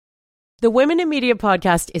The Women in Media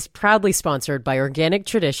podcast is proudly sponsored by Organic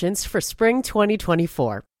Traditions for spring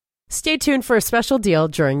 2024. Stay tuned for a special deal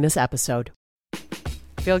during this episode.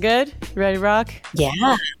 Feel good? Ready to rock?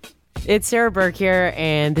 Yeah. It's Sarah Burke here,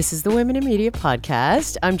 and this is the Women in Media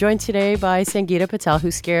podcast. I'm joined today by Sangita Patel, who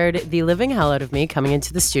scared the living hell out of me coming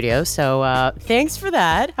into the studio. So thanks for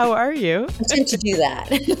that. How are you? I tend to do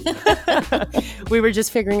that. We were just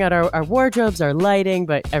figuring out our wardrobes, our lighting,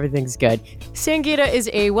 but everything's good. Sangita is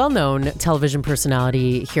a well-known television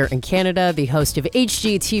personality here in Canada, the host of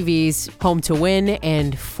HGTV's Home to Win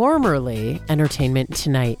and formerly Entertainment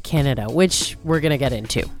Tonight Canada, which we're going to get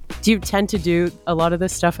into. Do you tend to do a lot of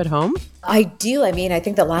this stuff at home? I do. I mean, I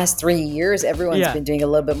think the last 3 years, everyone's been doing a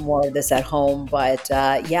little bit more of this at home. But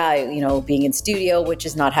being in studio, which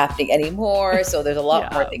is not happening anymore. So there's a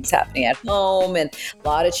lot more things happening at home. And a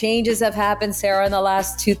lot of changes have happened, Sarah, in the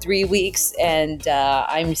last 2-3 weeks. And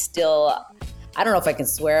I'm still, I don't know if I can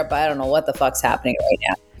swear, but I don't know what the fuck's happening right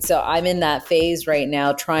now. So I'm in that phase right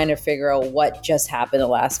now, trying to figure out what just happened the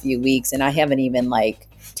last few weeks. And I haven't even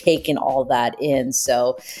taken all that in.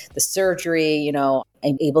 So the surgery,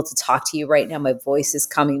 I'm able to talk to you right now. My voice is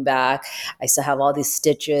coming back. I still have all these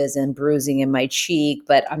stitches and bruising in my cheek,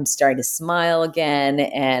 but I'm starting to smile again.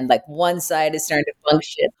 And one side is starting to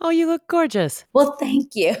function. Oh, you look gorgeous. Well,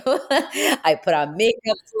 thank you. I put on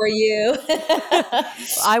makeup for you.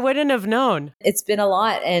 I wouldn't have known. It's been a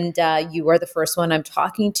lot. And you are the first one I'm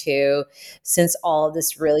talking to since all of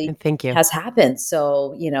this really Thank you. has happened.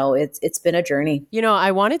 So, it's been a journey.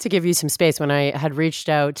 I wanted to give you some space when I had reached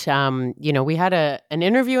out. We had an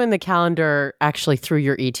interview in the calendar actually through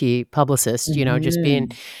your ET publicist, just being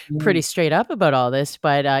pretty straight up about all this.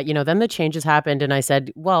 But, then the changes happened and I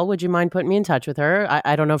said, well, would you mind putting me in touch with her?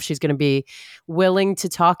 I don't know if she's going to be willing to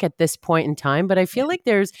talk at this point in time, but I feel like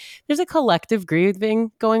there's a collective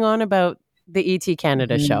grieving going on about the ET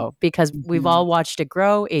Canada show because we've all watched it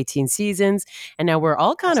grow 18 seasons and now we're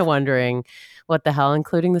all kind of wondering what the hell,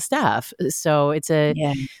 including the staff. So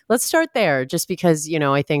let's start there just because,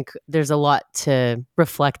 I think there's a lot to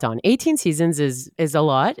reflect on. 18 seasons is a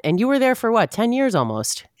lot. And you were there for what, 10 years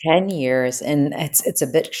almost? 10 years. And it's a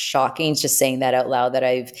bit shocking just saying that out loud, that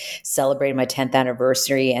I've celebrated my 10th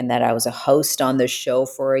anniversary and that I was a host on the show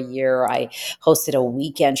for a year. I hosted a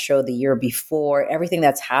weekend show the year before. Everything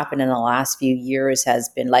that's happened in the last few years has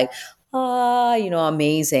been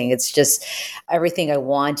amazing. It's just everything I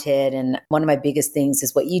wanted. And one of my biggest things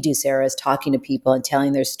is what you do, Sarah, is talking to people and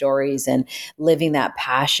telling their stories and living that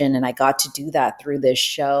passion. And I got to do that through this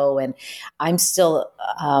show. And I'm still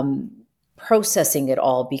processing it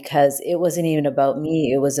all because it wasn't even about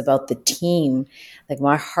me. It was about the team.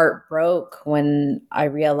 My heart broke when I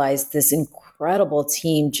realized this incredible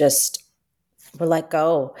team just were let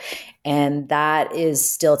go. And that is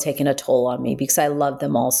still taking a toll on me because I love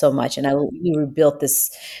them all so much. And we rebuilt this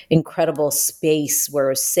incredible space where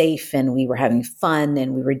it was safe and we were having fun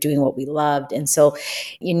and we were doing what we loved. And so,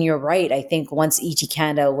 and you're right, I think once ET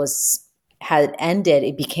Canada had ended,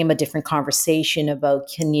 it became a different conversation about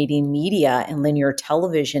Canadian media and linear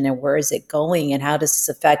television and where is it going and how does this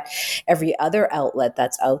affect every other outlet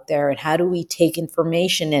that's out there and how do we take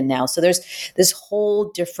information in now? So there's this whole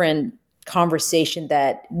different conversation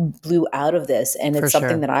that blew out of this, and it's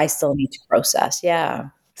something that I still need to process. Yeah.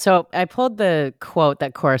 So I pulled the quote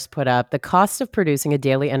that Chorus put up. The cost of producing a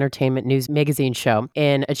daily entertainment news magazine show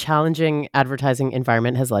in a challenging advertising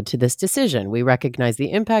environment has led to this decision. We recognize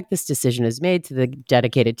the impact this decision has made to the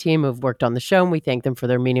dedicated team who've worked on the show, and we thank them for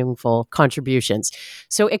their meaningful contributions.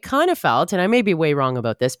 So it kind of felt, and I may be way wrong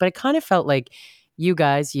about this, but it kind of felt like you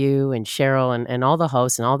guys, you and Cheryl and all the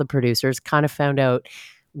hosts and all the producers kind of found out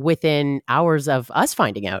within hours of us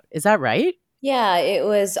finding out. Is that right? Yeah, it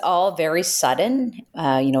was all very sudden.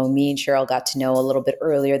 Me and Cheryl got to know a little bit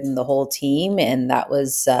earlier than the whole team, and that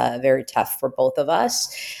was very tough for both of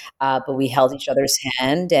us. But we held each other's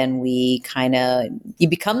hand, and you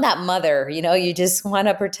become that mother, you just want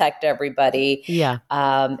to protect everybody. Yeah.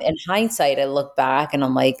 In hindsight, I look back and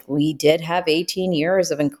I'm like, we did have 18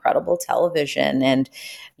 years of incredible television. And,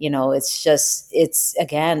 it's just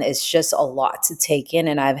a lot to take in.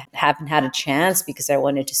 And I haven't had a chance because I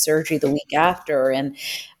went into surgery the week after and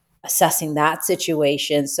assessing that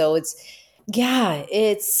situation. So I'm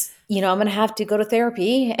going to have to go to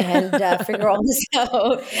therapy and figure all this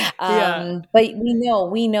out. But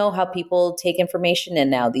we know how people take information in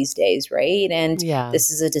now these days, right? And this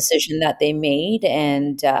is a decision that they made.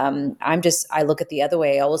 And I look at the other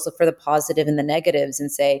way. I always look for the positive and the negatives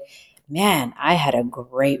and say, man, I had a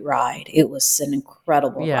great ride. It was an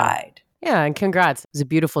incredible ride. Yeah, and congrats. It was a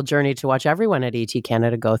beautiful journey to watch everyone at ET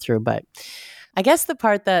Canada go through. But I guess the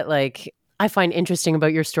part that I find interesting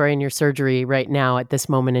about your story and your surgery right now at this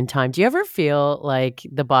moment in time. Do you ever feel like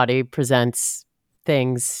the body presents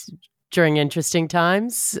things during interesting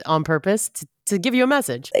times on purpose to give you a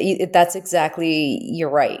message? That's exactly, you're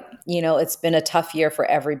right. It's been a tough year for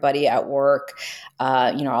everybody at work.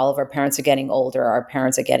 All of our parents are getting older. Our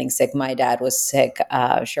parents are getting sick. My dad was sick.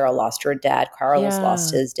 Cheryl lost her dad. Carlos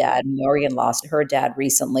lost Yeah. his dad. Morgan lost her dad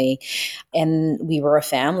recently. And we were a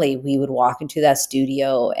family. We would walk into that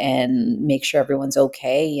studio and make sure everyone's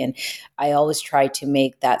okay. And I always try to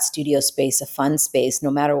make that studio space a fun space.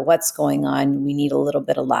 No matter what's going on, we need a little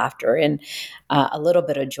bit of laughter and a little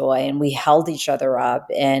bit of joy. And we held each other up.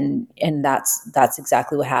 And that's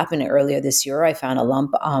exactly what happened earlier this year. I found a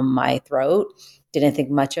lump on my throat. Didn't think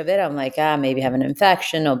much of it. I'm like, maybe have an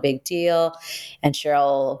infection, no big deal. And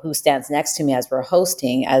Cheryl, who stands next to me as we're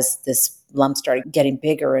hosting, as this lump started getting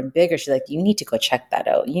bigger and bigger, she's like, you need to go check that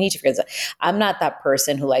out. You need to figure this out. I'm not that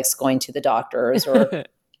person who likes going to the doctors or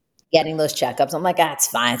getting those checkups. I'm like, it's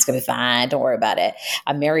fine. It's going to be fine. Don't worry about it.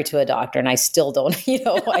 I'm married to a doctor and I still don't,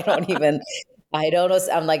 I don't know.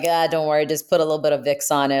 I'm like, don't worry. Just put a little bit of Vicks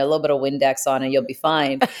on it, a little bit of Windex on it. You'll be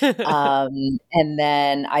fine. And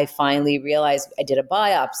then I finally realized I did a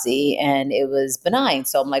biopsy and it was benign.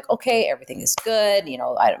 So I'm like, okay, everything is good.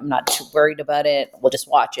 I'm not too worried about it. We'll just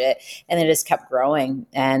watch it. And it just kept growing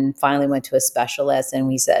and finally went to a specialist and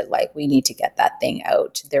we said, like, we need to get that thing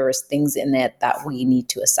out. There was things in it that we need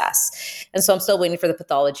to assess. And so I'm still waiting for the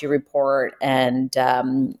pathology report and,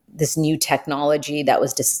 this new technology he's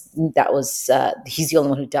the only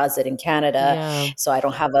one who does it in Canada. Yeah. So I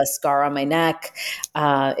don't have a scar on my neck.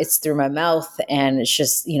 It's through my mouth. And it's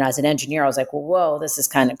just, as an engineer, I was like, whoa, this is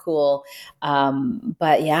kind of cool.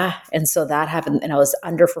 But yeah. And so that happened and I was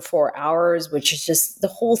under for 4 hours, which is just, the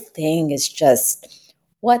whole thing is just,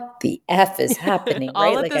 what the F is happening, All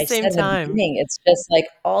right? at Like the I said same in the time. beginning, it's just like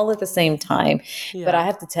all at the same time. But I Yeah.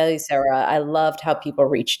 have to tell you, Sarah, I loved how people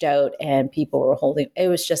reached out and people were holding, it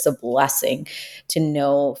was just a blessing to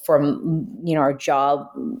know from, our job,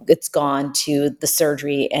 it's gone to the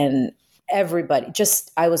surgery and everybody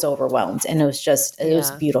just, I was overwhelmed and it was Yeah.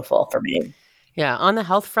 beautiful for me. Yeah. On the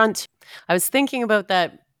health front, I was thinking about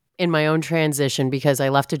that in my own transition because I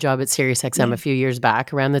left a job at SiriusXM Yeah. a few years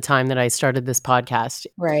back around the time that I started this podcast.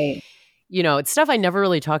 Right. It's stuff I never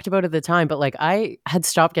really talked about at the time, but like I had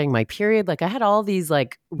stopped getting my period. Like I had all these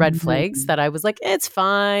like red flags Mhm. that I was like, it's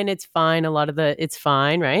fine. It's fine. A lot of it's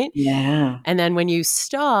fine. Right. Yeah. And then when you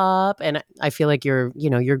stop, and I feel like you're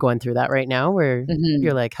going through that right now where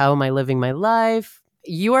you're Mhm. like, how am I living my life?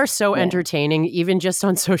 You are so Yeah. entertaining, even just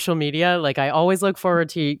on social media. Like I always look forward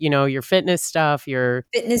to, your fitness stuff, your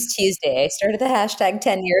Fitness Tuesday. I started the hashtag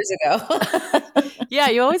 10 years ago. yeah,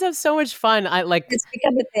 you always have so much fun. I like It's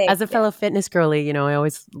become a thing. as a Yeah. fellow fitness girly, I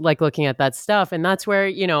always like looking at that stuff. And that's where,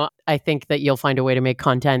 I think that you'll find a way to make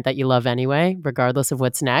content that you love anyway, regardless of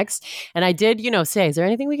what's next. And I did, say, is there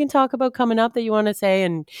anything we can talk about coming up that you want to say?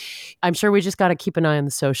 And I'm sure we just got to keep an eye on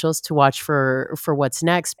the socials to watch for what's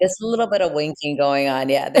next. There's a little bit of winking going on.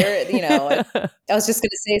 Yeah. I was just going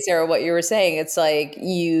to say, Sarah, what you were saying. It's like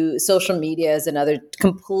social media is another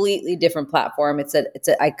completely different platform.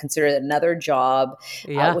 I consider it another job,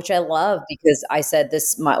 Yeah. which I love because I said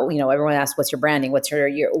everyone asks, what's your branding?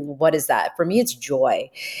 What is that? For me, it's joy.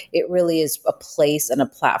 It really is a place and a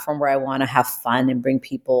platform where I want to have fun and bring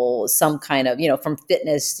people some kind of, from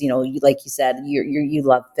fitness, like you said, you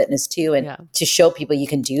love fitness too. And Yeah. to show people you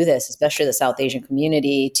can do this, especially the South Asian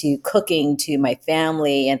community, to cooking, to my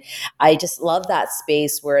family. And I just love that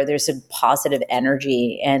space where there's a positive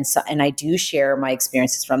energy. And I do share my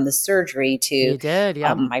experiences from the surgery to You did.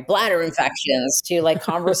 Yeah. my bladder infections to like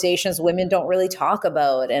conversations women don't really talk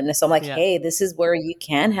about. And so I'm like, Yeah. hey, this is where you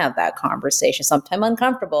can have that conversation, sometimes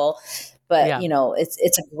uncomfortable, but Yeah.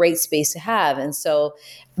 it's a great space to have. And so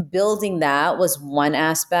building that was one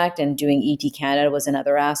aspect and doing ET Canada was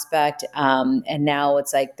another aspect. And now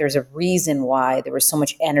it's like there's a reason why there was so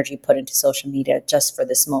much energy put into social media just for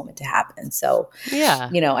this moment to happen. So, Yeah.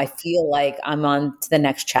 I feel like I'm on to the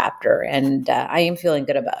next chapter and I am feeling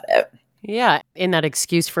good about it. Yeah, in that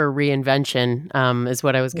excuse for reinvention, is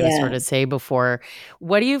what I was going to Yeah. sort of say before.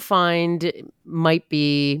 What do you find might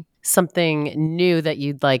be something new that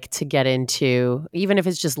you'd like to get into, even if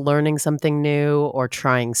it's just learning something new or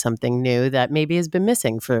trying something new that maybe has been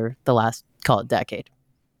missing for the last, call it, decade?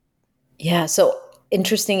 Yeah. So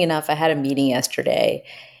interesting enough, I had a meeting yesterday.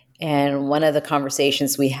 And one of the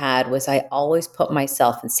conversations we had was I always put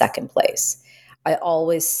myself in second place. I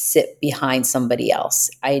always sit behind somebody else.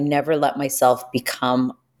 I never let myself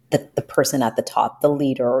become the person at the top, the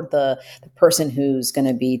leader, or the person who's going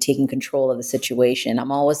to be taking control of the situation.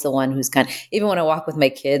 I'm always the one who's even when I walk with my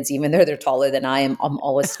kids, even though they're taller than I am, I'm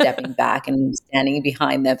always stepping back and standing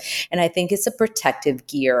behind them. And I think it's a protective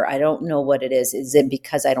gear. I don't know what it is. Is it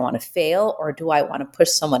because I don't want to fail, or do I want to push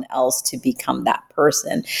someone else to become that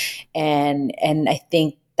person? And I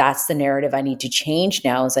think that's the narrative I need to change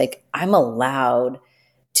now. Is like, I'm allowed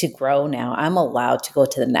to grow now. I'm allowed to go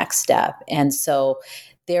to the next step. And so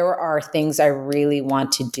there are things I really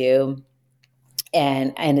want to do,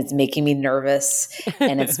 and it's making me nervous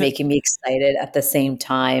and it's making me excited at the same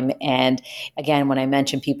time. And again, when I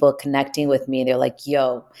mention people connecting with me, they're like,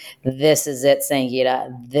 yo, this is it,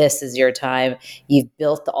 Sangita. This is your time. You've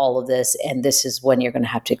built all of this, and this is when you're going to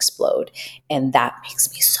have to explode. And that makes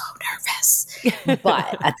me so nervous.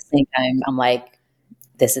 But at the same time, I'm like,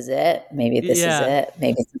 this is it. Maybe this is Yeah. it.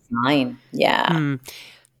 Maybe it's mine. Yeah. Hmm.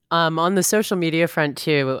 On the social media front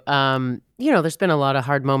too, there's been a lot of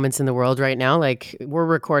hard moments in the world right now. Like, we're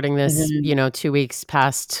recording this, Mhm. 2 weeks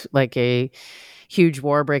past like a huge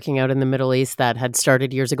war breaking out in the Middle East that had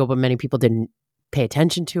started years ago, but many people didn't pay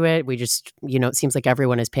attention to it. We just, it seems like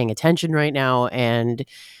everyone is paying attention right now. And,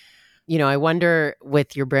 I wonder,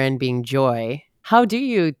 with your brand being joy, how do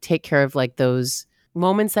you take care of like those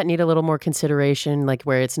moments that need a little more consideration, like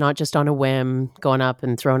where it's not just on a whim going up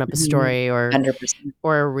and throwing up a Mhm. story, or 100%.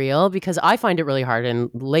 a reel? Because I find it really hard, and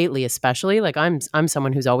lately especially, like I'm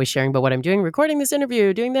someone who's always sharing about what I'm doing, recording this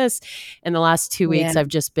interview, doing this. In the last 2 Yeah. weeks, I've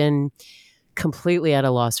just been completely at a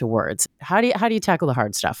loss of words. How do you tackle the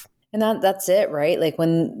hard stuff? And that's it, right? Like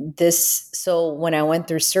when I went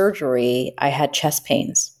through surgery, I had chest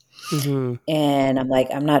pains. Mhm. And I'm like,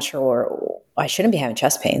 I'm not sure. I shouldn't be having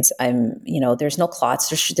chest pains. There's no clots.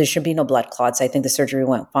 There should be no blood clots. I think the surgery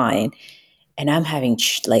went fine. And I'm having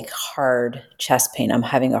like hard chest pain. I'm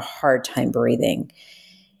having a hard time breathing.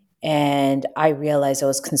 And I realized I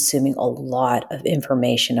was consuming a lot of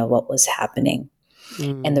information of what was happening.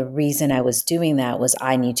 And Mm. the reason I was doing that was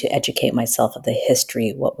I need to educate myself of the history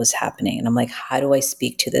of what was happening. And I'm like, how do I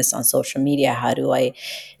speak to this on social media? How do I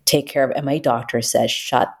take care of it? And my doctor says,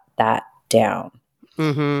 shut that down.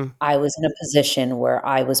 Mhm. I was in a position where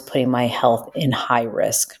I was putting my health in high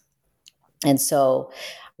risk. And so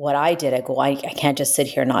what I did, I can't just sit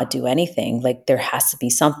here and not do anything. Like, there has to be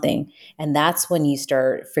something. And that's when you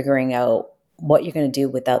start figuring out what you're going to do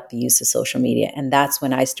without the use of social media. And that's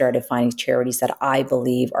when I started finding charities that I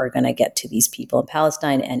believe are going to get to these people in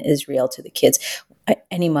Palestine and Israel, to the kids.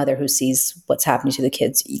 Any mother who sees what's happening to the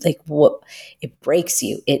kids, like, what, it breaks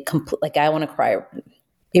you. Like, I want to cry.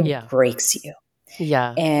 It Yeah. breaks you.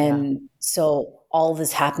 Yeah. Yeah. And so all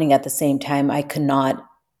this happening at the same time, I could not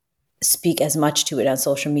speak as much to it on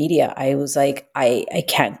social media. I was like, I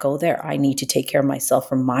can't go there. I need to take care of myself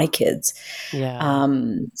for my kids. Yeah.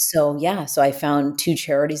 So I found two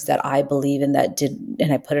charities that I believe in that did,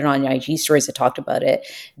 and I put it on IG stories. I talked about it,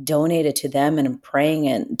 donated to them, and I'm praying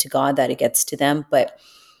and to God that it gets to them. But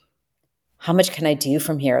how much can I do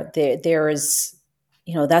from here? There is,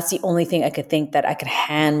 that's the only thing I could think that I could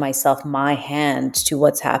hand myself my hand to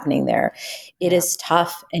what's happening there. It Yeah. is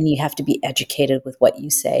tough, and you have to be educated with what you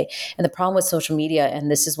say. And the problem with social media,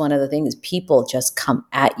 and this is one of the things, people just come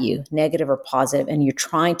at you, negative or positive, and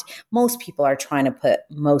most people are trying to put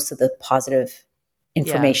most of the positive Yeah.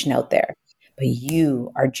 information out there. But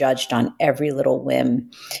you are judged on every little whim.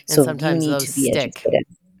 And So you sometimes need those to be stick. educated,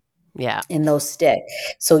 Yeah. and those stick.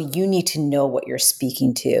 So you need to know what you're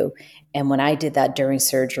speaking to. And when I did that during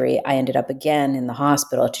surgery, I ended up again in the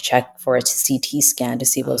hospital to check for a CT scan to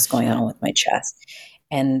see what Oh was going shit. on with my chest.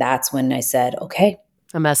 And that's when I said, okay,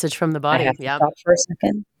 A message from the I body. have to Yep. stop for a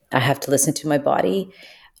second. I have to listen to my body.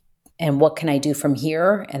 And what can I do from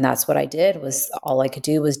here? And that's what I did. Was all I could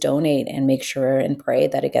do was donate and make sure and pray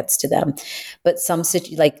that it gets to them. But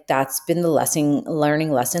like, that's been the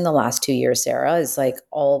learning lesson the last 2 years, Sarah, is like,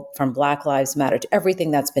 all from Black Lives Matter to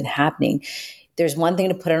everything that's been happening. There's one thing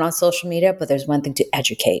to put it on social media, but there's one thing to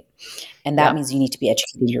educate. And that Yep. means you need to be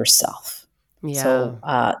educated yourself. Yeah. So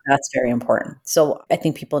that's very important. So I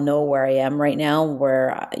think people know where I am right now,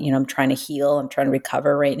 where, I'm trying to heal, I'm trying to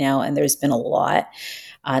recover right now. And there's been a lot.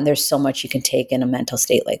 And there's so much you can take in a mental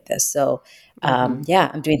state like this. So, Mhm.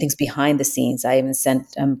 yeah, I'm doing things behind the scenes.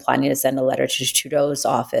 I'm planning to send a letter to Trudeau's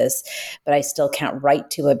office, but I still can't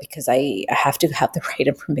write to it because I have to have the right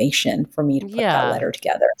information for me to put that Yeah. letter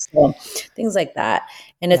together. So things like that.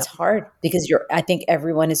 And it's Yep. hard because I think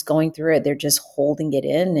everyone is going through it. They're just holding it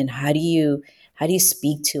in. And how do you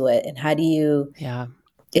speak to it? And how do you, Yeah.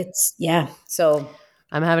 it's, yeah. So,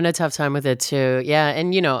 I'm having a tough time with it too. Yeah,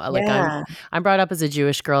 and like Yeah, I'm brought up as a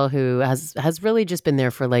Jewish girl who has really just been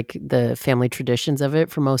there for like the family traditions of it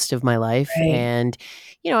for most of my life. right. And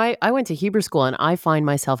I went to Hebrew school, and I find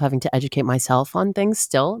myself having to educate myself on things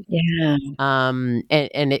still. Yeah, And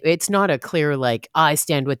it's not a clear like I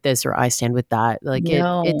stand with this or I stand with that. Like it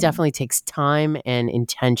no. definitely takes time and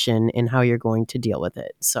intention in how you're going to deal with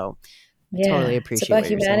it. So I totally Yeah, it's appreciate about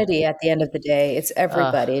what you're saying. humanity at the end of the day. It's Uh,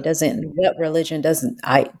 everybody. It doesn't what religion doesn't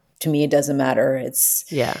I to me it doesn't matter. It's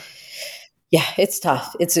yeah, yeah, it's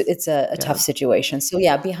tough. It's a yeah, tough situation. So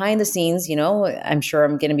yeah, behind the scenes, I'm sure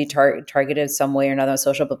I'm going to be targeted some way or another on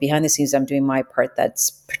social, but behind the scenes, I'm doing my part.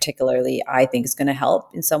 That's particularly I think is going to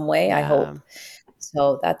help in some way. I yeah. hope.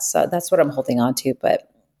 So that's what I'm holding on to. But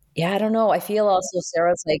yeah, I don't know. I feel also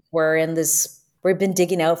Sarah's like we're in this. We've been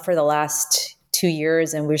digging out for the last 2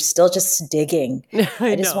 years, and we're still just digging. I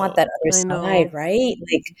I just want know. that other I side, know. right?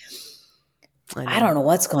 Like I I know. don't know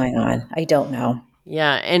what's going on. I don't know.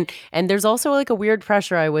 Yeah, and there's also like a weird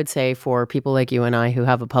pressure I would say for people like you and I who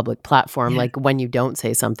have a public platform. Yeah, Like when you don't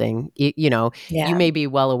say something, you yeah. may be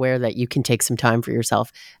well aware that you can take some time for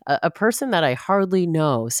yourself. A person that I hardly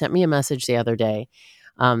know sent me a message the other day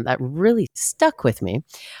that really stuck with me.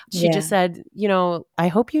 She just Yeah. said, I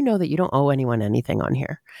hope you know that you don't owe anyone anything on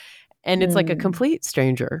here. And it's like a Mm. complete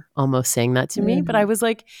stranger almost saying that to me. But I Mhm. was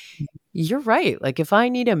like, you're right. Like if I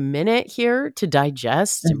need a minute here to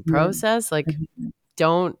digest and Mhm. process, like Mhm.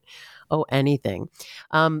 don't owe anything.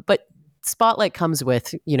 But spotlight comes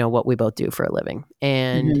with, what we both do for a living.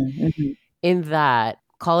 And Mhm. Mhm. in that,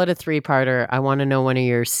 call it a three-parter. I want to know one of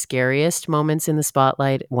your scariest moments in the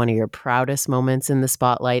spotlight, one of your proudest moments in the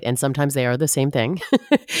spotlight, and sometimes they are the same thing,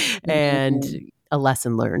 and Mhm. a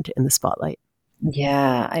lesson learned in the spotlight.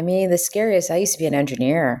 Yeah, I mean, the scariest I used to be an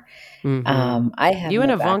engineer. Hmm. I have You and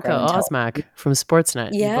no Ivanka background in Osmak television. from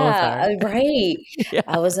Sportsnet, you both Yeah, are. right. Yeah.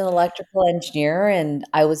 I was an electrical engineer and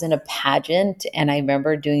I was in a pageant and I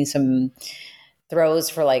remember doing some throws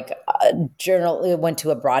for like journal went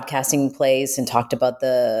to a broadcasting place and talked about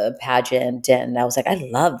the pageant and I was like I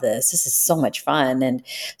love this is so much fun and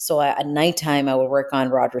so at nighttime I would work on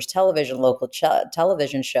Rogers Television local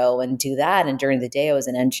television show and do that and during the day I was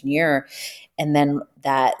an engineer and then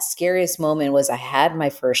that scariest moment was I had my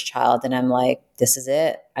first child and I'm like this is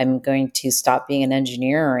it I'm going to stop being an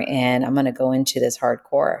engineer and I'm going to go into this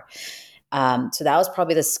hardcore. So that was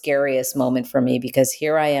probably the scariest moment for me because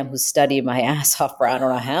here I am who studied my ass off for I don't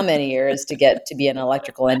know how many years to get to be an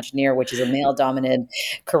electrical engineer, which is a male dominated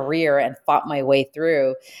career, and fought my way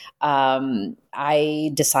through.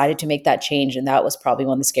 I decided to make that change. And that was probably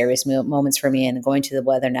one of the scariest moments for me. And going to the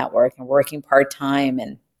Weather Network and working part time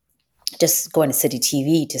and just going to City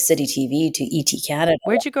TV to ET Canada.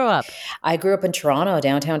 Where'd you grow up? I grew up in Toronto,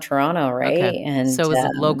 downtown Toronto, Okay. right? So was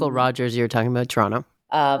it local Rogers you were talking about, Toronto?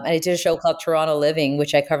 And I did a show called Toronto Living,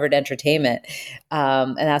 which I covered entertainment.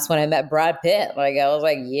 And that's when I met Brad Pitt. Like I was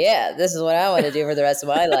like, yeah, this is what I want to do for the rest of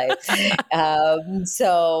my life. Like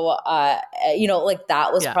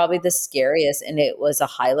that was Yeah. probably the scariest, and it was a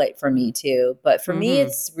highlight for me too. But for me, Mhm.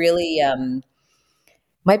 it's really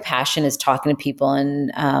my passion is talking to people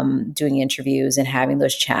and doing interviews and having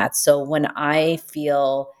those chats. So when I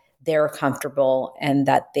feel they're comfortable and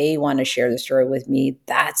that they want to share the story with me,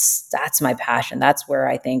 that's my passion. That's where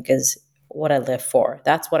I think is what I live for.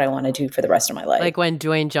 That's what I want to do for the rest of my life. Like when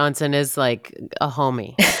Dwayne Johnson is like a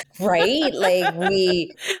homie. Right? Like How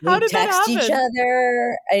we did that text each happen?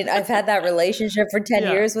 other. And I've had that relationship for 10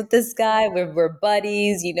 Yeah. years with this guy. We're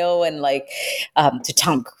buddies, and like to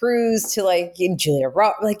Tom Cruise, to like Julia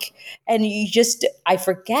Roberts, like, and you just I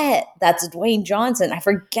forget that's Dwayne Johnson. I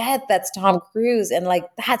forget that's Tom Cruise. And like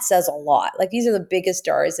that says a lot. Like these are the biggest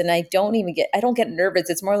stars. And I don't get nervous.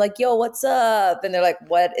 It's more like, yo, what's up? And they're like,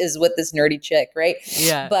 what is with this nerdy chick? Right.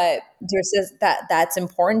 Yeah. But there's this, that's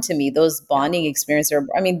important to me. Those Yeah. bonding experiences are,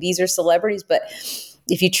 I mean, these are celebrities, but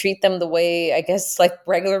if you treat them the way, I guess, like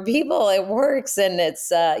regular people, it works. And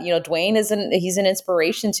it's, Dwayne he's an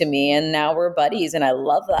inspiration to me. And now we're buddies. And I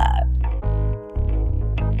love that.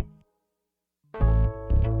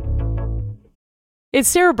 It's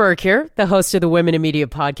Sarah Burke here, the host of the Women in Media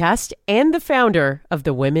podcast and the founder of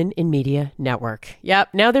the Women in Media Network.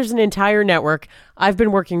 Yep, now there's an entire network. I've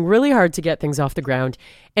been working really hard to get things off the ground.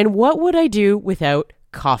 And what would I do without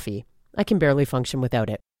coffee? I can barely function without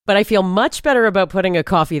it. But I feel much better about putting a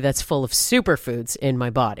coffee that's full of superfoods in my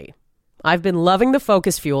body. I've been loving the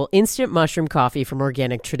Focus Fuel instant mushroom coffee from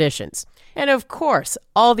Organic Traditions. And of course,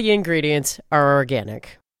 all the ingredients are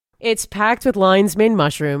organic. It's packed with lion's mane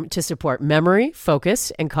mushroom to support memory,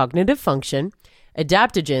 focus, and cognitive function,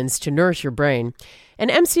 adaptogens to nourish your brain,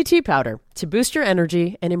 and MCT powder to boost your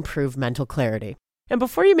energy and improve mental clarity. And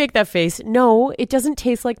before you make that face, no, it doesn't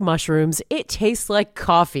taste like mushrooms. It tastes like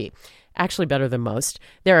coffee. Actually better than most.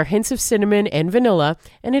 There are hints of cinnamon and vanilla,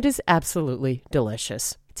 and it is absolutely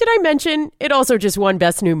delicious. Did I mention it also just won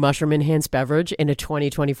Best New Mushroom Enhanced Beverage in a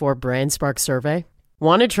 2024 Brand Spark survey?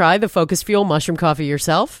 Want to try the Focus Fuel mushroom coffee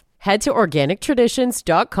yourself? Head to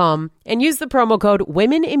organictraditions.com and use the promo code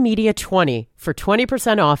WomenInMedia20 for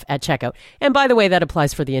 20% off at checkout. And by the way, that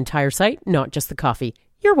applies for the entire site, not just the coffee.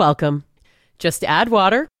 You're welcome. Just add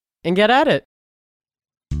water and get at it.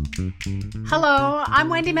 Hello, I'm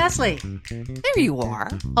Wendy Mesley. There you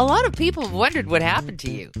are. A lot of people have wondered what happened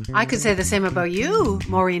to you. I could say the same about you,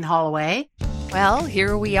 Maureen Holloway. Well,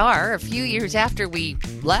 here we are, a few years after we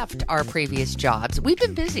left our previous jobs. We've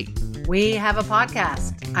been busy. We have a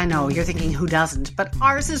podcast. I know, you're thinking who doesn't, but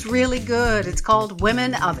ours is really good. It's called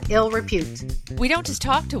Women of Ill Repute. We don't just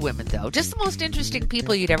talk to women, though. Just the most interesting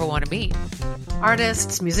people you'd ever want to meet.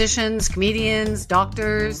 Artists, musicians, comedians,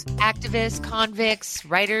 doctors, Activists, convicts,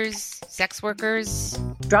 writers, sex workers.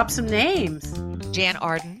 drop some names. Jan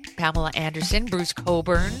Arden, Pamela Anderson, Bruce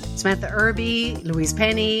Coburn. Samantha Irby, Louise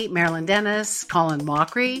Penny, Marilyn Dennis, Colin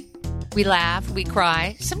Mockery. We laugh, we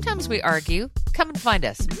cry, sometimes we argue. Come and find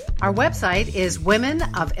us. Our website is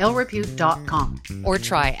womenofillrepute.com. Or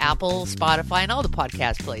try Apple, Spotify, and all the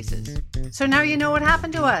podcast places. So now you know what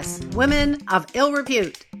happened to us. Women of Ill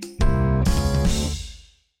Repute.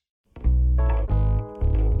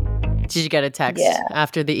 Did you get a text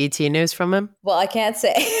after the ET news from him? Well, I can't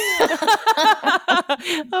say.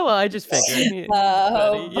 Oh, well, I just figured.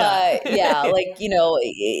 But yeah, like,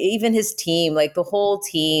 even his team, like the whole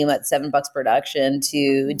team at $7 Production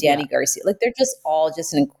to Danny Garcia, like they're just all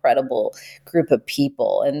just an incredible group of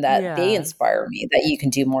people, and that they inspire me that you can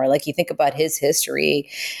do more. Like you think about his history,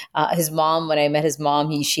 his mom, when I met his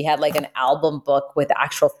mom, she had like an album book with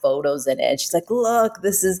actual photos in it. She's like, look,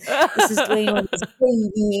 this is Dwayne when he's a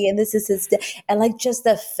baby, and this is his and like just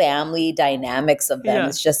the family dynamics of them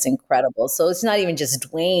is just incredible. So it's not even just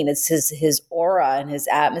Dwayne, it's his aura and his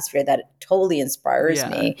atmosphere that totally inspires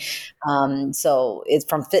me. So it's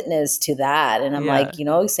from fitness to that. And I'm like,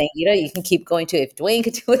 Sangita, you can keep going to it. If Dwayne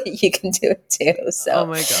can do it, you can do it too. So oh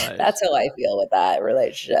my gosh. That's how I feel with that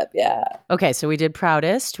relationship. Yeah. Okay, so we did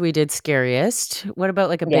proudest, we did scariest. What about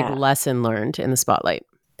like a big lesson learned in the spotlight?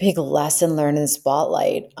 Big lesson learned in the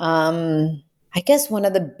spotlight. I guess one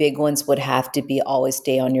of the big ones would have to be always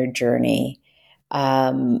stay on your journey.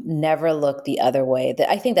 Never look the other way.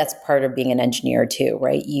 I think that's part of being an engineer too,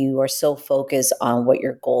 right? You are so focused on what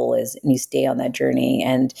your goal is and you stay on that journey.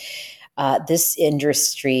 And this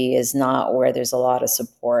industry is not where there's a lot of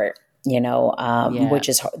support,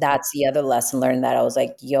 that's the other lesson learned, that I was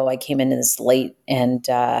like, I came into this late and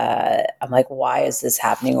I'm like, why is this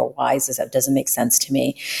happening? Or why is this? It doesn't make sense to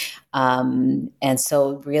me. And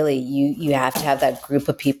so really you have to have that group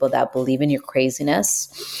of people that believe in your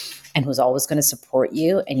craziness and who's always going to support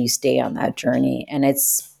you, and you stay on that journey. And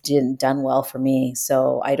it's done well for me.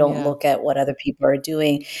 So I don't look at what other people are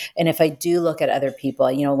doing. And if I do look at other people,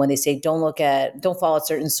 when they say don't follow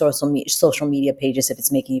certain social media pages if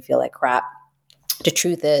it's making you feel like crap. The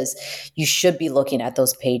truth is, you should be looking at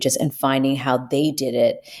those pages and finding how they did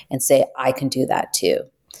it and say, I can do that too.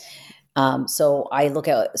 So I look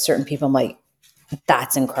at certain people, I'm like,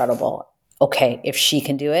 that's incredible. Okay, if she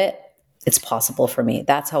can do it, it's possible for me.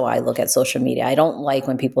 That's how I look at social media. I don't like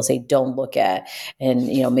when people say don't look at and,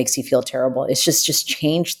 makes you feel terrible. It's just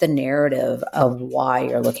change the narrative of why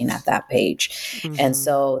you're looking at that page. Mm-hmm. And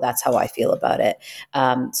so that's how I feel about it.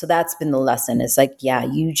 So that's been the lesson. It's like,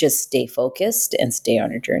 you just stay focused and stay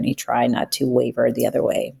on your journey. Try not to waver the other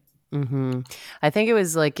way. Mm-hmm. I think it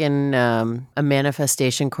was like in a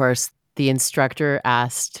manifestation course, the instructor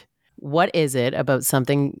asked, what is it about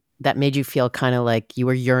something that made you feel kind of like you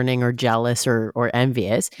were yearning or jealous or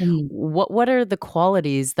envious? Mm. What are the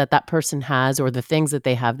qualities that person has, or the things that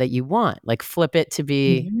they have that you want? Like flip it to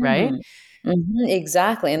be, right? Mm-hmm,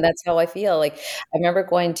 exactly. And that's how I feel. Like I remember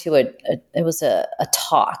going to it was a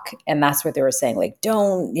talk, and that's what they were saying, like,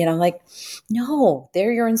 don't, like, no,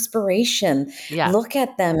 they're your inspiration. Yeah. Look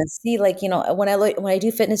at them and see, like, when I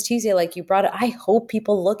do Fitness Tuesday, like you brought it, I hope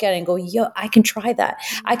people look at it and go, I can try that.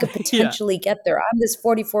 I could potentially get there. I'm this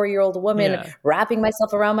 44-year-old woman wrapping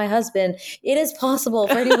myself around my husband. It is possible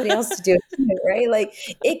for anybody else to do it, right? Like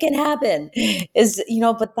it can happen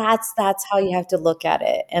but that's how you have to look at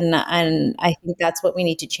it. And I think that's what we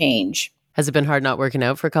need to change. Has it been hard not working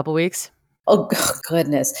out for a couple weeks? Oh,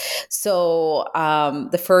 goodness. So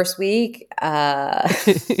the first week, I'm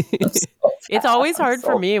so It's always I'm hard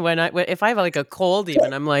for so me if I have like a cold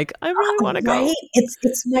even, I'm like, I really want to right. go.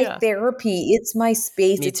 It's my Yeah. therapy. It's my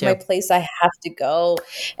space. Me It's my too. place. I have to go.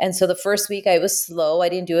 And so the first week I was slow. I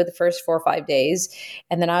didn't do it the first 4 or 5 days.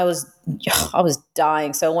 And then I was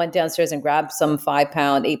dying. So I went downstairs and grabbed some 5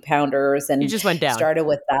 pound, 8 pounders You and just went down. started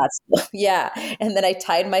with that. So, yeah. And then I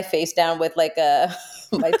tied my face down with like a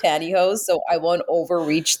my pantyhose so I won't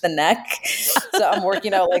overreach the neck. So I'm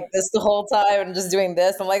working out like this the whole time and just doing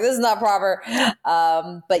this. I'm like, this is not proper.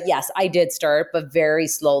 But yes, I did start, but very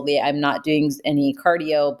slowly. I'm not doing any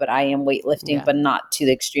cardio, but I am weightlifting, Yeah. but not to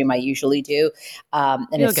the extreme I usually do. And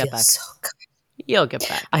You'll it get feels back. so good. You'll get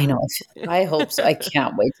back. I know. I hope so. I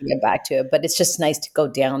can't wait to get back to it. But it's just nice to go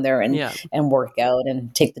down there Yeah. and work out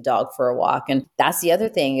and take the dog for a walk. And that's the other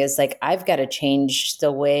thing is like I've got to change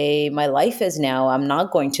the way my life is now. I'm not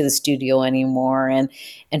going to the studio anymore and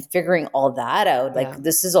figuring all that out. Like Yeah.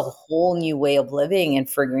 this is a whole new way of living and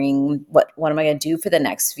figuring what am I going to do for the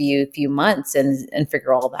next few months and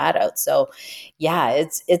figure all that out. So yeah,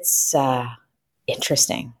 it's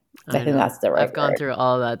interesting. I I think know. that's the right I've gone word. through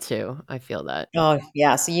all that too. I feel that. Oh,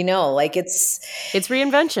 yeah. So, like It's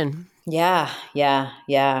reinvention. yeah, yeah,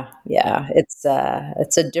 yeah, yeah. It's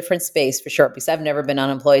a different space for sure because I've never been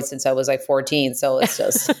unemployed since I was like 14. So it's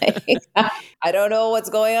just like, I don't know what's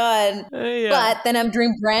going on. Yeah. But then I'm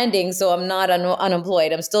doing branding, so I'm not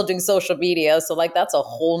unemployed. I'm still doing social media. So like that's a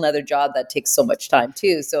whole nother job that takes so much time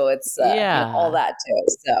too. So it's, all Yeah. that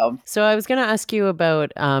too. So So I was going to ask you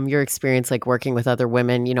about your experience, like working with other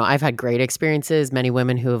women. I've had great experiences, many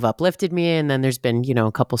women who have uplifted me, and then there's been,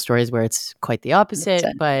 a couple stories where it's quite the that's opposite.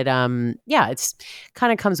 it. But yeah, it's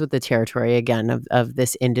kind of comes with the territory again of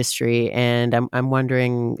this industry, and I'm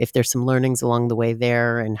wondering if there's some learnings along the way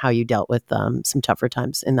there, and how you dealt with some tougher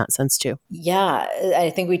times in that sense too. Yeah, I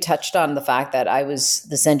think we touched on the fact that I was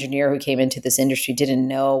this engineer who came into this industry, didn't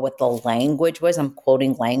know what the language was. I'm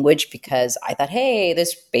quoting language because I thought, hey,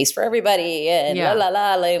 there's space for everybody and la Yeah, la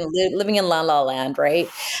la, like, living in la la land, right?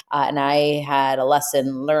 And I had a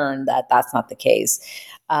lesson learned that that's not the case.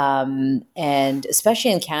 And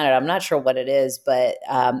especially in Canada, I'm not sure what it is, but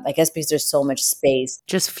I guess because there's so much space.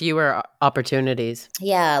 just fewer opportunities.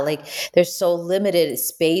 Yeah, like there's so limited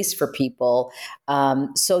space for people.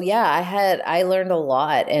 So yeah, I learned a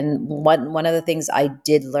lot, and one of the things I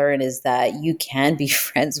did learn is that you can be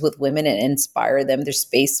friends with women and inspire them. There's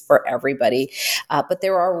space for everybody, but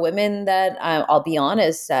there are women that I'll be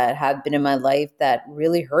honest that have been in my life that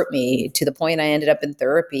really hurt me to the point I ended up in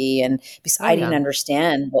therapy, and because Oh I didn't yeah,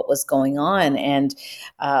 understand what was going on, and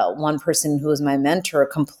one person who was my mentor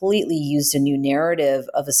completely used a new narrative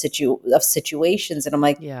of of situations, and I'm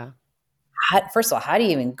like, yeah, first of all, how do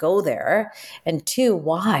you even go there? And two,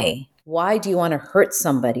 why do you want to hurt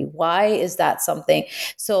somebody? Why is that something?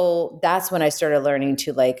 So that's when I started learning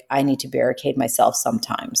to like, I need to barricade myself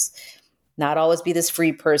sometimes, not always be this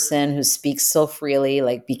free person who speaks so freely.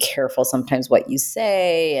 Like, be careful sometimes what you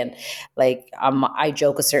say. And like, I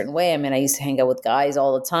joke a certain way. I mean, I used to hang out with guys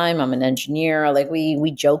all the time. I'm an engineer. Like,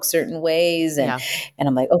 we joke certain ways, yeah. and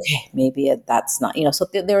I'm like, okay, maybe that's not, So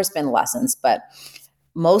there's been lessons, but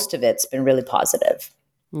most of it's been really positive.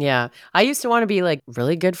 Yeah. I used to want to be like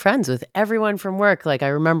really good friends with everyone from work. Like I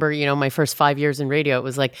remember, my first 5 years in radio, it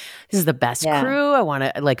was like, this is the best Yeah, crew. I want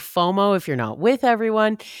to like FOMO if you're not with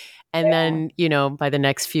everyone. And yeah, then, by the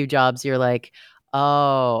next few jobs, you're like,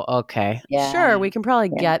 oh, okay. yeah, Sure, we can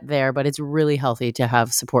probably yeah. get there, but it's really healthy to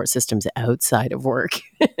have support systems outside of work.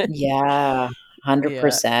 Yeah, Yeah.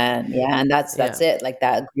 100%. Yeah, and Yeah. that's it. Like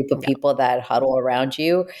that group of Yeah. people that huddle around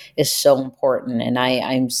you is so important. And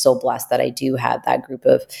I'm so blessed that I do have that group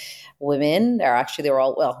of women. They were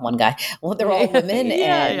all, well, one guy. Well, they're all Yeah. women,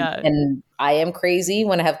 Yeah. and Yeah. I am crazy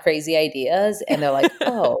when I have crazy ideas, and they're like,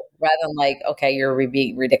 "Oh," rather than like, "Okay, you're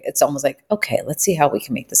being ridiculous." It's almost like, "Okay, let's see how we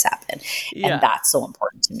can make this happen." And Yeah. that's so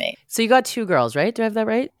important to me. So you got two girls, right? Do I have that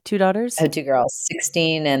right? Two I daughters? have two girls,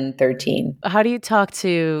 16 and 13. How do you talk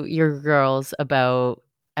to your girls about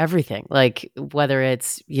everything? Like whether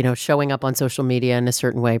it's, showing up on social media in a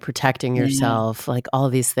certain way, protecting Yeah. yourself, like all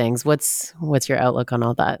of these things. What's your outlook on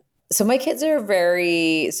all that? So my kids are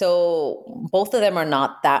so both of them are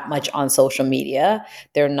not that much on social media.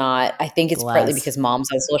 They're not, I think it's partly Bless. because mom's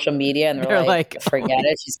on social media and they're They're like, like, oh forget my,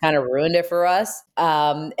 it. She's kind of ruined it for us.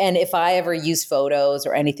 And if I ever use photos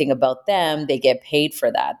or anything about them, they get paid for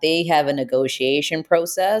that. They have a negotiation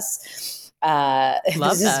process. Love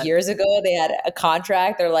This is that. years ago. They had a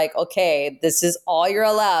contract. They're like, okay, this is all you're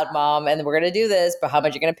allowed, mom, and we're going to do this, but how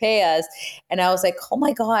much you're going to pay us? And I was like, oh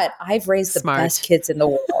my God, I've raised the best Smart. kids in the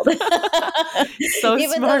world. So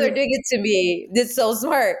Even though they're smart. doing it to me, it's so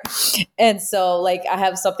smart. And so, like, I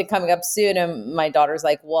have something coming up soon, and my daughter's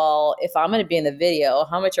like, well, if I'm going to be in the video,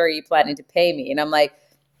 how much are you planning to pay me? And I'm like,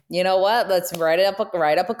 you know what? Let's write up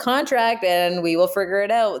a contract, and we will figure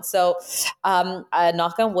it out. So,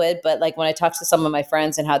 knock on wood. But like when I talk to some of my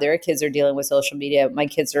friends and how their kids are dealing with social media, my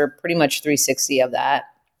kids are pretty much 360 of that.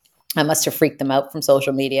 I must have freaked them out from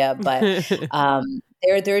social media, but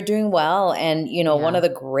they're doing well. And one Yeah. of the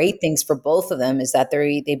great things for both of them is that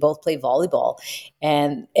they both play volleyball.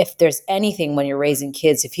 And if there's anything when you're raising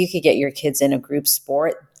kids, if you could get your kids in a group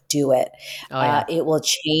sport, do it. Oh, yeah. It will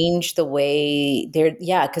change the way they're,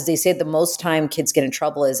 yeah, because they say the most time kids get in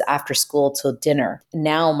trouble is after school till dinner.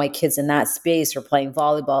 Now my kids in that space are playing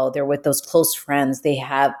volleyball. They're with those close friends. They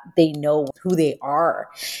know who they are.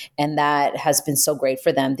 And that has been so great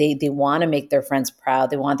for them. They want to make their friends proud.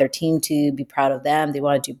 They want their team to be proud of them. They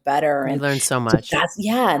want to do better. You And learn so much.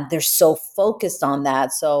 and they're so focused on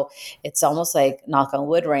that. So it's almost like knock on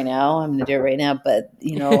wood right now. I'm going to do it right now, but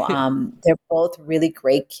they're both really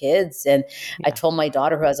great kids. And I Yeah. told my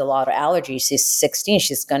daughter who has a lot of allergies, she's 16,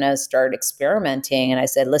 she's going to start experimenting. And I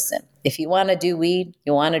said, listen, if you want to do weed,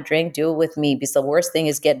 you want to drink, do it with me, because the worst thing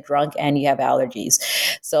is get drunk and you have allergies.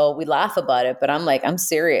 So we laugh about it, but I'm like, I'm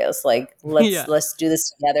serious. Like, Yeah. let's do this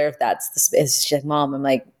together. If that's the space. She's like, Mom, I'm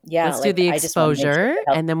like, yeah, Let's do like the I just want to make sure exposure it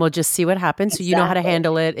helps. and then we'll just see what happens. So you know how to Exactly.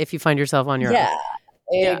 handle it if you find yourself on your own. Yeah,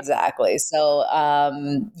 Yeah. exactly. So,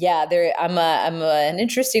 I'm an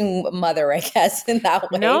interesting mother, I guess, in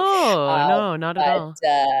that way. No, Uh, no, not at but all.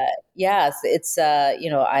 yes, it's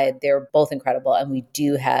they're both incredible, and we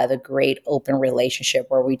do have a great open relationship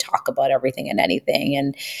where we talk about everything and anything,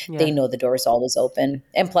 and they Yeah. know the door is always open.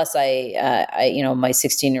 And plus, my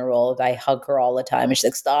 16-year-old, I hug her all the time, and she's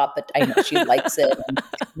like, "Stop!" But I know she likes it. And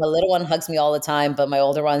my little one hugs me all the time, but my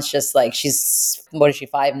older one's just like, she's, what is she,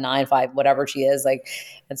 5'9", whatever she is, like.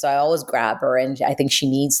 And so I always grab her, and I think she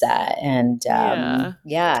needs that. And Yeah.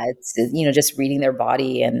 yeah, it's just reading their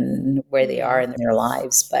body and where they are Yeah. in their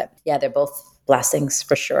lives. But yeah, they're both blessings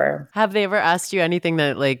for sure. Have they ever asked you anything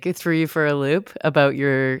that like threw you for a loop about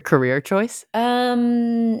your career choice?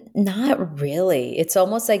 Not really. It's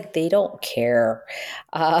almost like they don't care.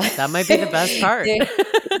 That might be the best part. they-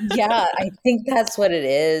 yeah, I think that's what it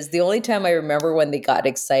is. The only time I remember when they got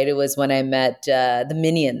excited was when I met the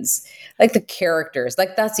Minions, like the characters.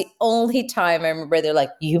 Like that's the only time I remember they're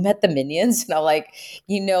like, "You met the Minions," and I'm like,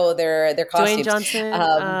 their Dwayne costumes. Johnson.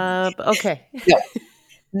 Um, Okay. no,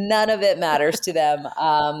 none of it matters to them.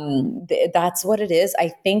 That's what it is. I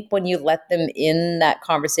think when you let them in that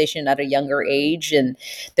conversation at a younger age and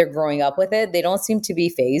they're growing up with it, they don't seem to be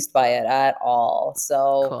phased by it at all.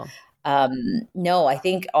 So, Cool. no, I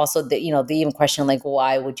think also that, they even question like,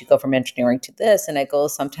 why would you go from engineering to this? And I go,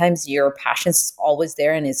 sometimes your passion's always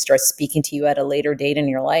there and it starts speaking to you at a later date in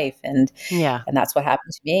your life. Yeah. And that's what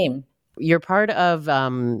happened to me. You're part of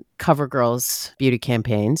CoverGirl's beauty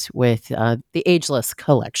campaigns with the Ageless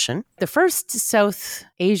collection. The first South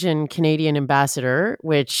Asian Canadian ambassador,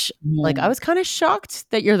 which like I Mhm. was kind of shocked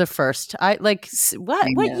that you're the first. I like I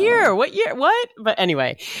what know. year? What year? What? But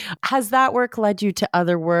anyway, has that work led you to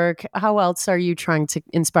other work? How else are you trying to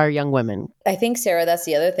inspire young women? I think, Sarah, that's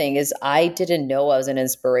the other thing is I didn't know I was an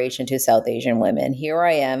inspiration to South Asian women. Here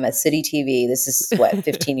I am at City TV. This is what,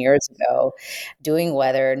 15 years ago, doing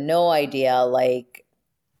weather, no idea. Like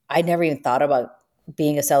I never even thought about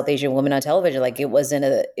being a South Asian woman on television. Like it wasn't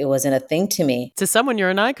a thing to me. To someone, you're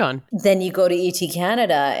an icon. Then you go to ET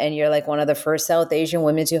Canada and you're like one of the first South Asian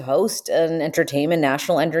women to host an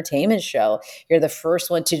national entertainment show. You're the first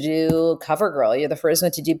one to do CoverGirl. You're the first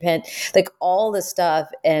one to do Pen, like all this stuff.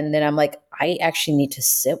 And then I'm like, I actually need to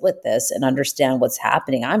sit with this and understand what's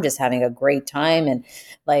happening. I'm just having a great time. And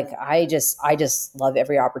like, I just love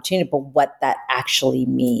every opportunity, but what that actually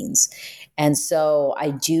means. And so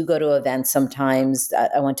I do go to events sometimes.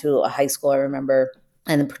 I went to a high school, I remember,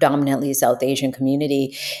 and predominantly South Asian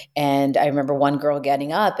community. And I remember one girl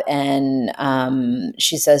getting up and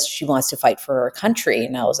she says she wants to fight for her country.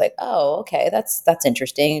 And I was like, oh, okay, that's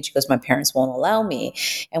interesting. And she goes, my parents won't allow me.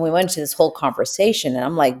 And we went into this whole conversation and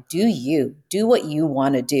I'm like, do what you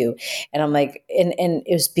want to do. And I'm like, and it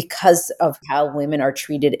was because of how women are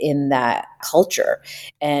treated in that culture.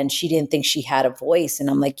 And she didn't think she had a voice. And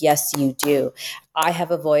I'm like, yes, you do. I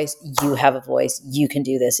have a voice, you have a voice, you can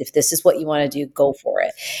do this. If this is what you want to do, go for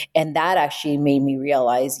it. And that actually made me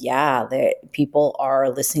realize, that people are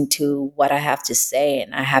listening to what I have to say.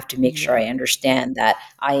 And I have to make sure I understand that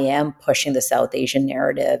I am pushing the South Asian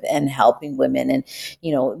narrative and helping women. And,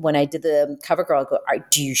 when I did the cover girl, I go,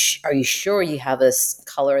 are you sure you have a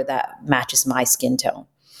color that matches my skin tone?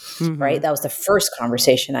 Right. That was the first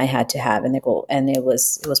conversation I had to have. And it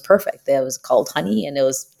was perfect. It was called Honey, and it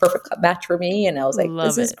was perfect match for me. And I was like, this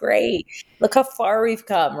Love is it. great. Look how far we've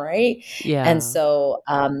come. Right. And Yeah. so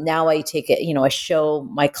now I take it, I show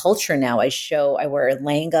my culture now. I wear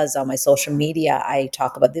langas on my social media. I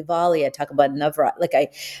talk about Diwali. I talk about Navrat. Like I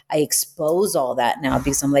expose all that now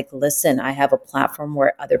because I'm like, listen, I have a platform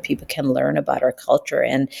where other people can learn about our culture,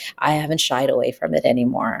 and I haven't shied away from it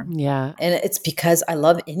anymore. Yeah. And it's because I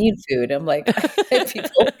love Indian food. I'm like,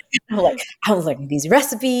 I'm like these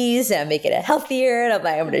recipes and I'm making it healthier. And I'm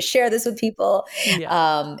like, I'm going to share this with people.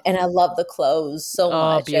 Yeah. And I love the clothes so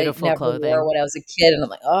Oh, much. I beautiful never wore clothing. when I was a kid. And I'm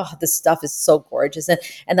like, oh, this stuff is so gorgeous.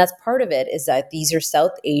 And that's part of it, is that these are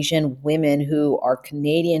South Asian women who are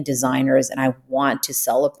Canadian designers, and I want to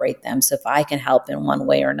celebrate them. So if I can help in one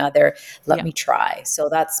way or another, let me try. So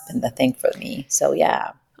that's been the thing for me. So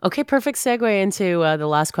yeah. Okay, perfect segue into the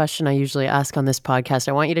last question I usually ask on this podcast.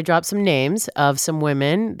 I want you to drop some names of some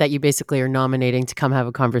women that you basically are nominating to come have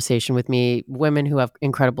a conversation with me, women who have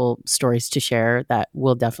incredible stories to share that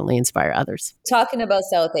will definitely inspire others. Talking about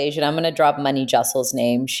South Asian, I'm going to drop Money Jessel's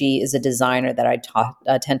name. She is a designer that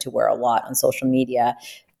I tend to wear a lot on social media.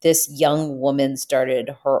 This young woman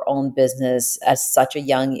started her own business at such a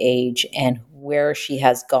young age, and where she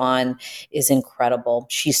has gone is incredible.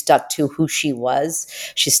 She stuck to who she was.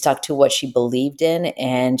 She stuck to what she believed in,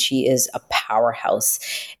 and she is a powerhouse.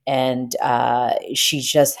 And she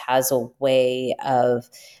just has a way of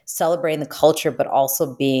celebrating the culture, but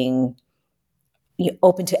also being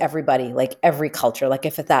open to everybody, like every culture. Like,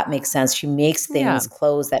 if that makes sense, she makes Yeah. things,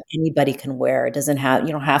 clothes that anybody can wear. It doesn't have,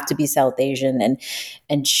 you don't have to be South Asian.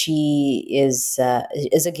 And she is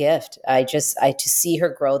a gift. To see her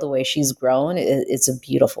grow the way she's grown, it's a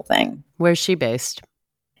beautiful thing. Where's she based?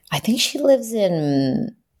 I think she lives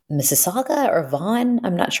in Mississauga or Vaughan.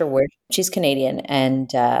 I'm not sure where. She's Canadian.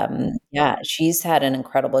 And she's had an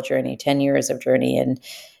incredible journey, 10 years of journey. And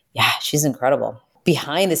yeah, she's incredible.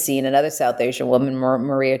 Behind the scene, another South Asian woman,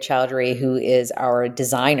 Maria Chowdhury, who is our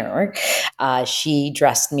designer, she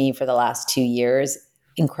dressed me for the last 2 years.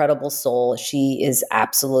 Incredible soul. She is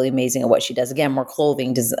absolutely amazing at what she does. Again, more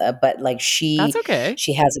clothing, but like That's she okay.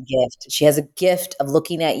 has a gift. She has a gift of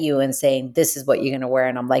looking at you and saying, "This is what you're going to wear."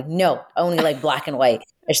 And I'm like, "No, I only like black and white."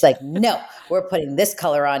 And she's like, "No, we're putting this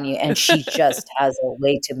color on you." And she just has a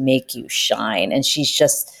way to make you shine. And she's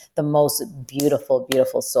just the most beautiful,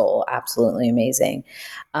 beautiful soul. Absolutely amazing.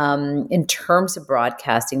 In terms of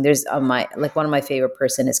broadcasting, there's one of my favorite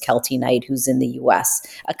person is Kelty Knight, who's in the US,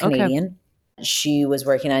 a Okay. Canadian. She was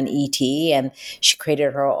working on ET, and she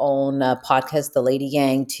created her own podcast, The Lady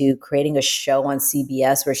Gang, to creating a show on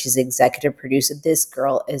CBS where she's executive producer. This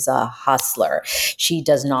girl is a hustler. She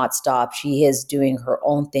does not stop. She is doing her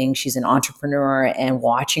own thing. She's an entrepreneur, and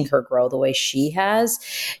watching her grow the way she has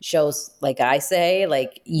shows, like I say,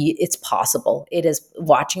 like it's possible. It is,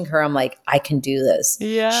 watching her, I'm like, I can do this.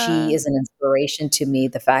 Yeah. She is an inspiration to me.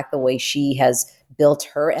 The fact, the way she has built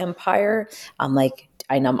her empire, I'm like,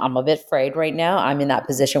 I'm a bit afraid right now. I'm in that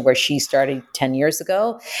position where she started 10 years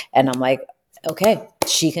ago. And I'm like, okay,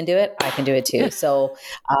 she can do it. I can do it too. So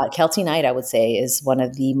Kelty Knight, I would say, is one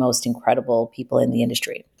of the most incredible people in the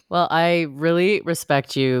industry. Well, I really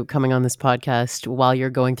respect you coming on this podcast while you're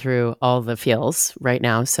going through all the feels right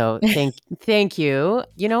now. So thank you.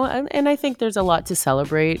 And I think there's a lot to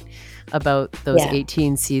celebrate about those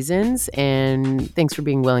 18 seasons. And thanks for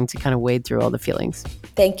being willing to kind of wade through all the feelings.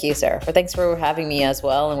 Thank you, Sarah. Thanks for having me as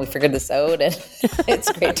well. And we figured this out, and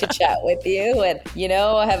it's great to chat with you. And,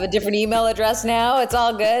 I have a different email address now. It's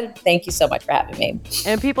all good. Thank you so much for having me.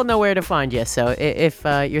 And people know where to find you. So if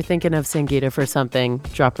you're thinking of Sangita for something,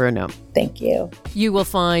 drop her a note. Thank you. You will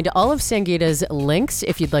find all of Sangita's links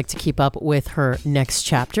if you'd like to keep up with her next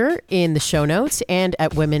chapter in the show notes and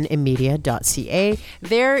at womeninmedia.ca.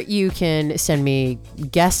 There you can send me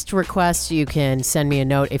guest requests. You can send me a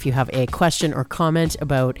note if you have a question or comment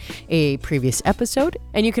about a previous episode.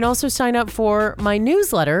 And you can also sign up for my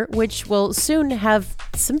newsletter, which will soon have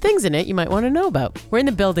some things in it you might want to know about. We're in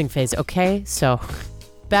the building phase, okay? So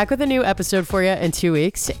back with a new episode for you in 2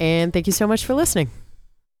 weeks. And thank you so much for listening.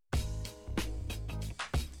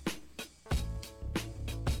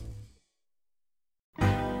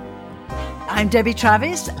 I'm Debbie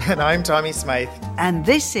Travis. And I'm Tommy Smythe. And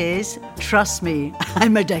this is Trust Me,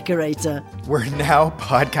 I'm a Decorator. We're now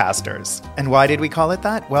podcasters. And why did we call it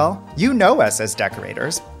that? Well, you know us as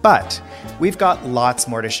decorators, but we've got lots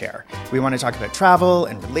more to share. We want to talk about travel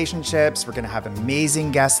and relationships. We're going to have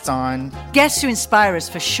amazing guests on. Guests who inspire us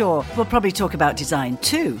for sure. We'll probably talk about design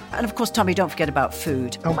too. And of course, Tommy, don't forget about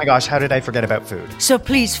food. Oh my gosh, how did I forget about food? So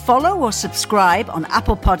please follow or subscribe on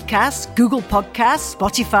Apple Podcasts, Google Podcasts,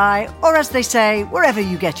 Spotify, or as they say, wherever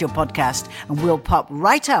you get your podcast. And we'll pop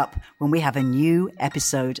right up when we have a new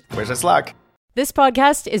episode. Wish us luck. This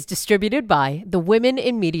podcast is distributed by the Women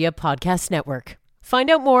in Media Podcast Network. Find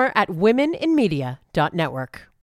out more at womeninmedia.network.